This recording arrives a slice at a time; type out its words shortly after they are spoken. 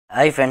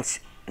Hi friends,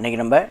 இன்னைக்கு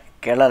நம்ம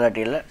Kerala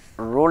லாட்டரியில்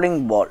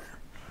rolling பால்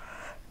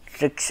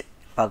tricks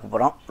பார்க்க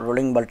போகிறோம்.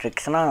 ரோலிங் பால்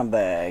ட்ரிக்ஸ்னால்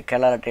நம்ம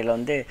கேரளா லாட்டரியில்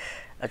வந்து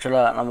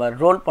ஆக்சுவலாக நம்ம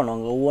ரோல்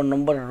பண்ணுவாங்க. ஒவ்வொரு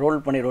நம்பர்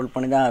ரோல்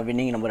பண்ணி தான்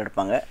வின்னிங் நம்பர்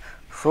எடுப்பாங்க.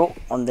 ஸோ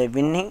அந்த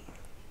வின்னிங்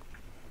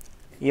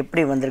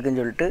எப்படி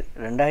வந்திருக்குன்னு சொல்லிட்டு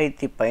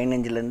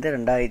 2015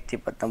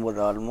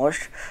 2019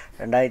 ஆல்மோஸ்ட்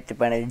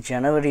 2015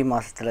 ஜனவரி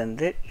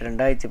மாதத்துலேருந்து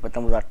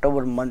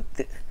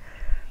 2019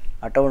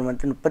 அக்டோபர்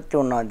மந்த்து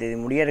 31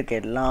 முடியறதுக்கு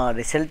எல்லா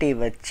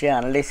ரிசல்ட்டையும் வச்சு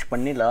அனலைஸ்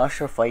பண்ணி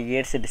லாஸ்ட் 5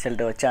 இயர்ஸ்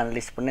ரிசல்ட்டை வச்சு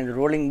அனலைஸ் பண்ணி இந்த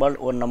ரோலிங் பால்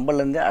ஒரு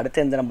நம்பர்லேருந்து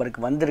அடுத்த எந்த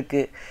நம்பருக்கு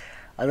வந்திருக்கு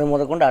அது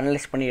கொண்டு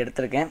அனலைஸ் பண்ணி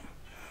எடுத்திருக்கேன்.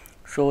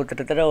 ஸோ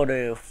கிட்டத்தட்ட ஒரு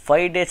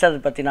 5 டேஸ்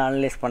அதை பற்றி நான்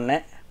அனலைஸ்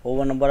பண்ணேன்.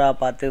 ஒவ்வொரு நம்பராக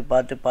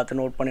பார்த்து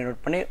நோட்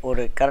பண்ணி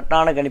ஒரு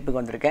கரெக்டான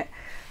கணிப்புக்கு வந்திருக்கேன்.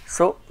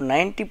 ஸோ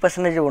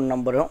 90% ஒரு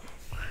நம்பரும்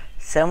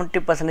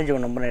 70%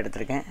 ஒரு நம்பரும்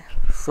எடுத்திருக்கேன்.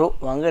 ஸோ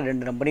வாங்க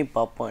 2 நம்பரையும்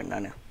பார்ப்போம்.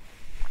 என்னென்னு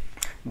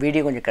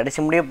வீடியோ கொஞ்சம் கடைசி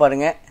முடிய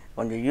பாருங்கள்.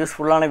 கொஞ்சம்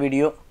யூஸ்ஃபுல்லான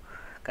வீடியோ,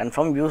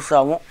 கன்ஃபார்ம் யூஸ்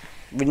ஆகும்,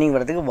 வின்னிங்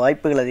வரதுக்கு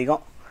வாய்ப்புகள்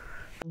அதிகம்.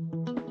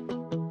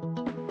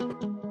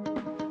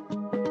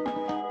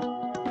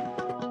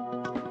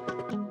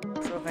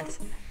 ஸோ ஃப்ரெண்ட்ஸ்,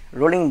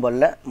 ரோலிங்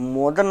பாலில்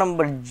மொதல்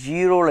நம்பர்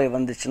 0ல்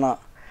வந்துச்சுன்னா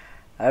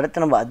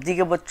அடுத்த நம்ம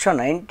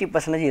அதிகபட்சம்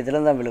 90%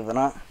 எதில் தான்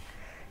விழுகுதுன்னா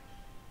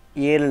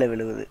 7ல்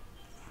விழுகுது.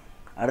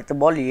 அடுத்த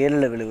பால்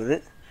 7ல் விழுகுது.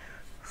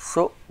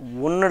 ஸோ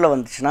 1ல்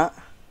வந்துச்சுன்னா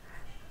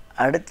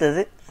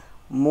அடுத்தது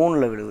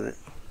 3ல் விழுகுது.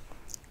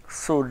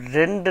 ஸோ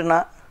 2னா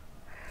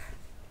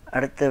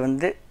அடுத்து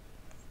வந்து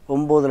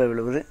 9ல்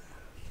விழுகுது.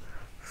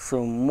 ஸோ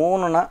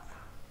 3னா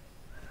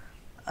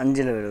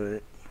 5ல் விழுகுது.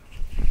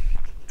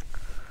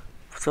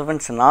 ஸோ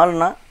ஃப்ரெண்ட்ஸ்,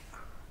 4னா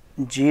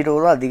 0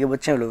 தான்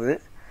அதிகபட்சம் விழுகுது.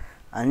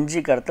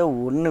 5க்கு அடுத்து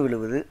 1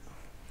 விழுகுது.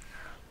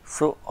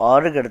 ஸோ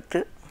 6க்கு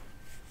அடுத்து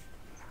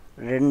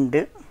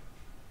 2,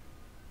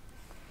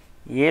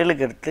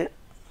 7க்கு அடுத்து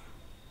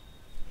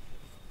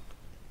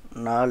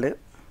 4,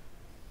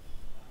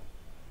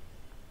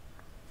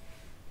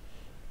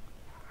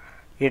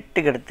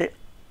 8க்கு அடுத்து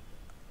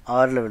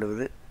 6ல்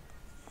விழுகுது.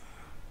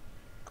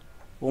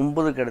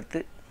 9க்கு அடுத்து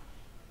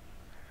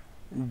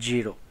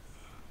 0.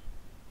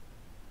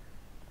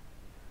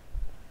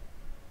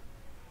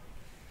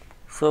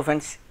 ஸோ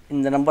ஃப்ரெண்ட்ஸ்,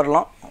 இந்த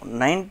நம்பர்லாம்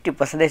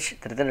 90%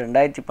 கிட்டத்தட்ட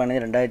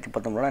 2015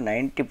 2019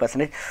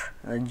 90%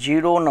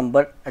 0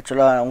 நம்பர்.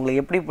 ஆக்சுவலாக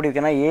உங்களுக்கு எப்படி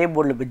பிடிக்குன்னா, ஏ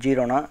போர்டில் இப்போ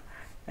 0னா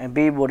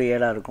பி போர்டு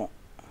 7ஆக இருக்கும்,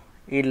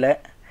 இல்லை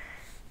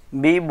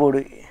பி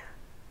போர்டு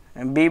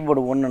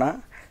 1னா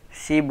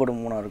சி போர்டு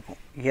 3ஆக இருக்கும்.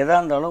 எதாக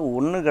இருந்தாலும்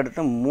 1க்கு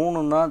அடுத்து 3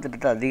 தான்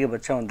திட்டத்தை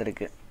அதிகபட்சம்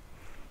வந்திருக்கு.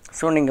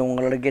 ஸோ நீங்கள்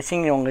உங்களோட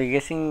கெஸ்ஸிங்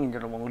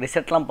உங்கள்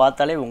ரிசல்ட்லாம்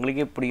பார்த்தாலே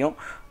உங்களுக்கே புரியும்.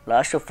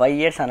 லாஸ்ட்டு 5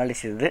 இயர்ஸ்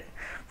அனாலிசிஸ் இது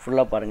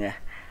ஃபுல்லாக பாருங்கள்.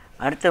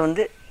 அடுத்து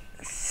வந்து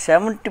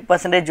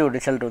 70% ஒரு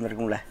ரிசல்ட்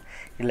வந்திருக்குங்கள,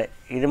 இல்லை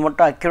இது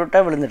மட்டும்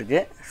அக்யூரேட்டாக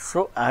விழுந்திருக்கு. ஸோ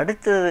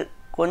அடுத்தது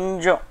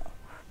கொஞ்சம்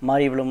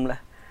மாறி விழும்ல,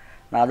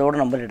 நான் அதோட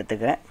நம்பர்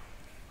எடுத்துக்கிறேன்.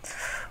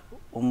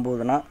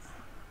 9னா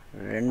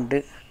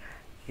 2,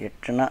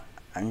 8னா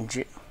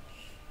 5,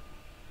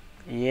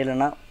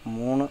 7னா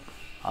 3,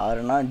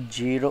 6னா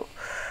 0,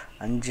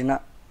 5னா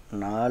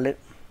 4,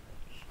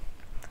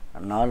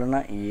 4னா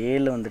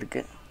 7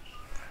 வந்திருக்கு,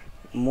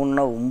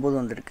 3னா 9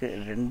 வந்திருக்கு,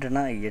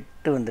 2னா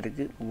 8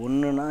 வந்திருக்கு,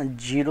 1னா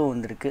 0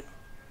 வந்திருக்கு.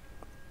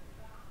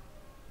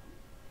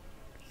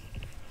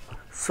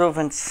 ஸோ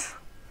ஃப்ரெண்ட்ஸ்,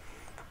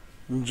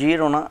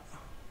 0னா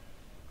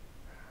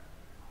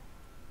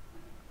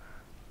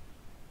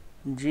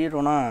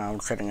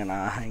அவுட் சைடுங்க,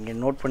 நான் இங்கே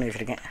நோட் பண்ணி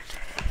வச்சுருக்கேன்.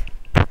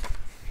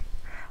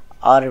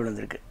 6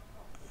 விழுந்திருக்கு.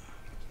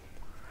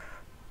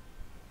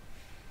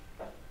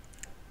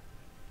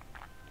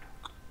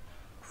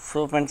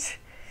 ஸோ ஃப்ரெண்ட்ஸ்,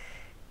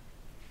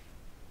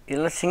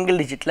 இதெல்லாம் சிங்கிள்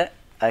டிஜிட்டில்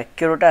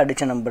அக்யூரேட்டாக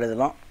அடித்த நம்பர்.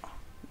 இதெல்லாம்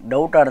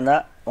டவுட்டாக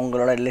இருந்தால்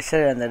உங்களோட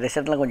அந்த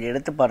ரிசல்ட்லாம் கொஞ்சம்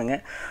எடுத்து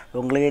பாருங்கள்,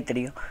 உங்களுக்கே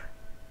தெரியும்.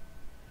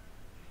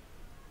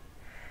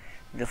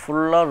 இது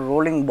ஃபுல்லாக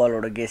ரோலிங்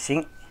பாலோட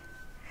கெஸ்ஸிங்.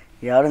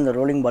 யாரும் இந்த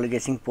ரோலிங் பால்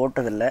கெஸ்ஸிங்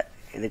போட்டதில்லை.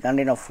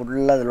 இதுக்காண்டி நான்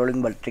ஃபுல்லாக அது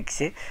ரோலிங் பால்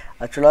ட்ரிக்ஸு.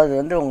 ஆக்சுவலாக அது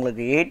வந்து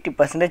உங்களுக்கு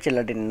 80%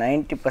 இல்லாட்டி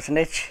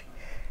 90%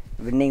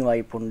 வின்னிங்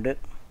வாய்ப்பு உண்டு,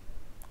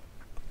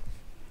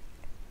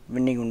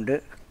 வின்னிங் உண்டு.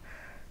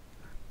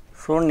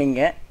 ஸோ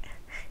நீங்கள்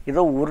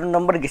ஏதோ ஒரு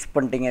நம்பர் கெஸ்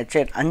பண்ணிட்டீங்க,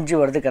 சரி 5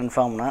 வருது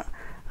கன்ஃபார்ம்னா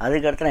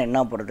அதுக்கடுத்து நான் என்ன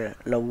போடுறது,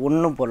 இல்லை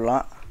 1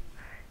 போடலாம்,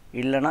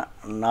 இல்லைனா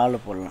 4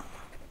 போடலாம்.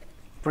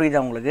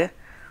 புரியுதா உங்களுக்கு?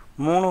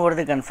 3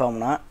 வருது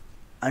கன்ஃபார்ம்னா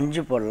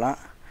 5 போடலாம்,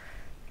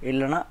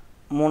 இல்லைனா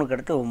 3க்கு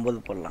அடுத்து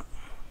 9 போடலாம்.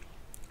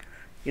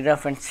 இதான்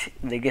ஃப்ரெண்ட்ஸ்,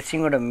 இந்த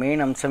கெஸ்ஸிங்கோட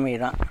மெயின் அம்சமே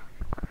தான்.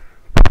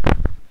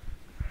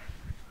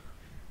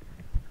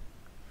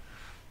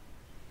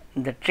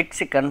 இந்த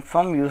ட்ரிக்ஸு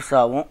கன்ஃபார்ம் யூஸ்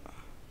ஆகும்.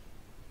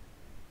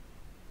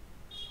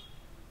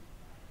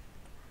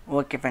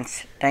 Okay friends,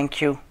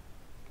 thank you.